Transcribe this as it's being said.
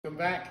Welcome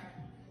back.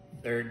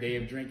 Third day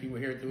of drinking.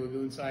 We're here at the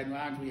Lagoon Side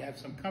Lounge. We have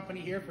some company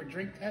here for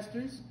drink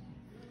testers.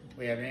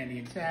 We have Andy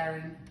and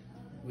Taryn.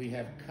 We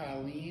have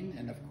Colleen,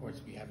 and of course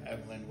we have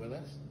Evelyn with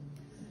us.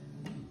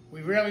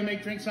 We rarely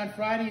make drinks on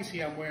Friday. You see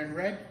I'm wearing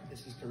red.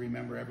 This is to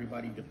remember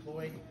everybody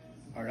deployed,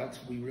 or else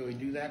we really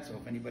do that. So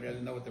if anybody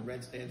doesn't know what the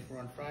red stands for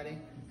on Friday,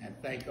 and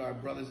thank our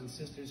brothers and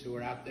sisters who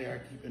are out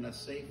there keeping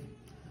us safe.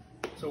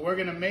 So we're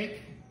gonna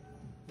make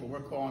what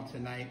we're calling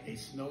tonight a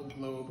Snow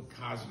Globe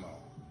Cosmo.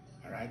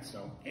 All right,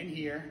 so in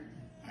here,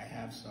 I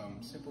have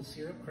some simple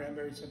syrup,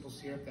 cranberry simple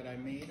syrup that I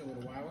made a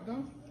little while ago.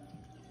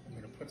 I'm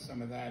gonna put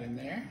some of that in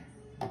there.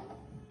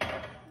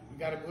 We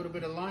got a little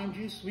bit of lime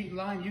juice, sweet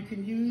lime. You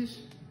can use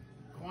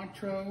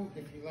Cointreau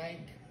if you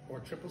like, or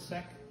triple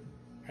sec.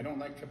 I don't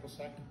like triple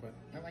sec, but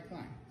I like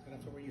lime, so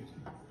that's what we're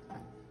using.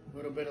 A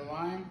little bit of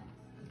lime,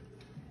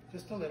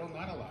 just a little,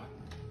 not a lot.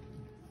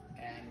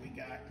 And we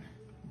got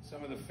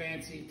some of the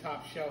fancy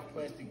top shelf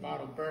plastic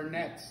bottle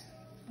Burnett's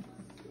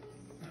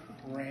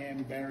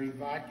cranberry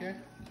vodka.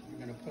 We're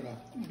gonna put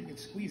you can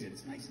squeeze it,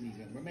 it's nice and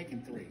easy. We're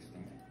making three. So.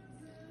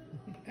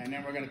 And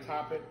then we're gonna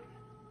top it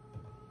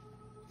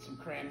with some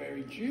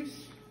cranberry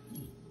juice.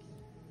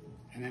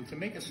 And then to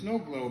make a snow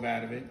globe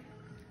out of it,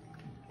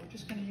 we're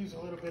just gonna use a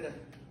little bit of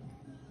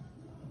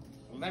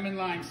lemon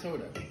lime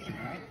soda, all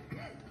right?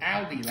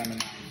 Aldi lemon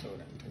lime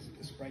soda, because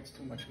the Sprite's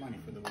too much money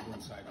for the Lagoon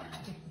Side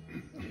Lounge.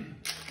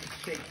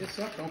 Let's shake this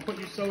up. Don't put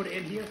your soda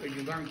in here, because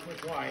you learn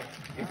quick why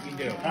if you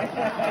do.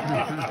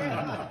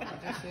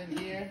 Put this in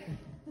here.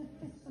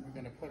 We're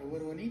gonna put a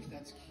little in each.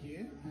 That's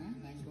cute, huh?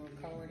 Nice little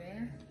color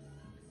there.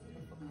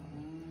 1,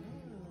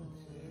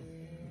 2,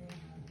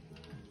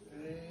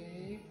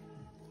 3.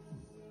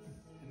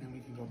 And then we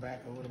can go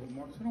back a little bit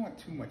more, because we don't want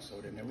too much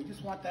soda in there. We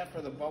just want that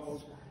for the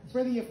bubbles,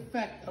 for the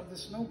effect of the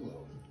snow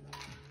globe.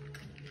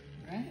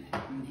 Right?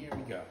 And here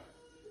we go.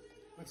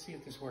 Let's see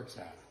if this works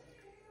out.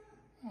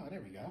 Oh,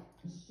 there we go.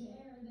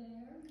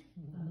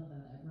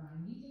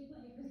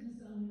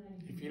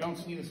 If you don't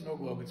see the snow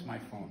globe, it's my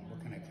phone. What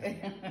can I tell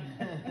you?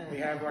 We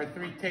have our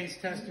 3 taste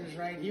testers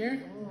right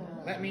here.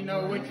 Let me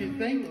know what you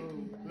think.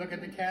 Look at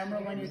the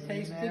camera when you're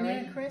tasting it.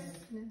 Merry Christmas.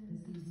 Be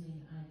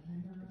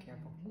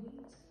careful.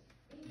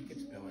 You can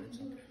spill it, it's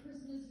okay.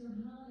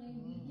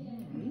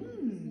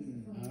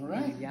 Mmm. All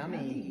right.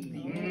 Yummy.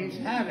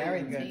 Have it.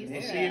 Very good.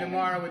 We'll see you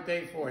tomorrow with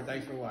day 4.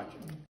 Thanks for watching.